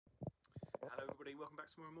everybody, welcome back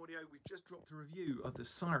to More Audio. We've just dropped a review of the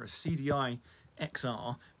SRA CDI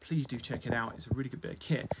XR. Please do check it out, it's a really good bit of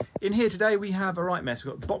kit. In here today we have a right mess,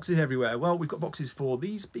 we've got boxes everywhere. Well, we've got boxes for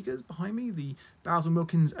these speakers behind me, the Bowers &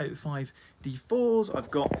 Wilkins 085 D4s. I've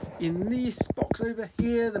got in this box over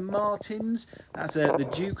here the Martins, that's the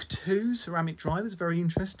Duke 2 ceramic drivers, very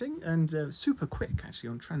interesting and super quick actually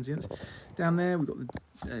on transients. Down there we've got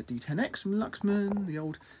the D10X from Luxman, the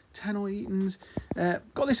old Tannoy Eatons.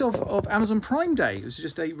 Got this off of Amazon Prime Day. It was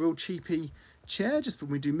just a real cheapy chair just for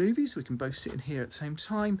when we do movies, so we can both sit in here at the same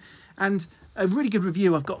time. And a really good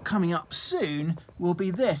review I've got coming up soon will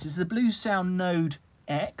be this. It's the Blue Sound Node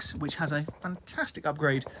X, which has a fantastic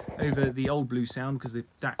upgrade over the old Blue Sound because the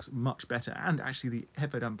DAC's much better, and actually the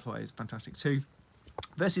headphone amplifier is fantastic too.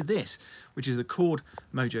 Versus this, which is the Chord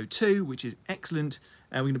Mojo 2, which is excellent.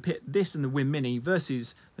 We're going to pit this and the Win Mini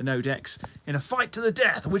versus the Node X in a fight to the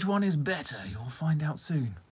death. Which one is better? You'll find out soon.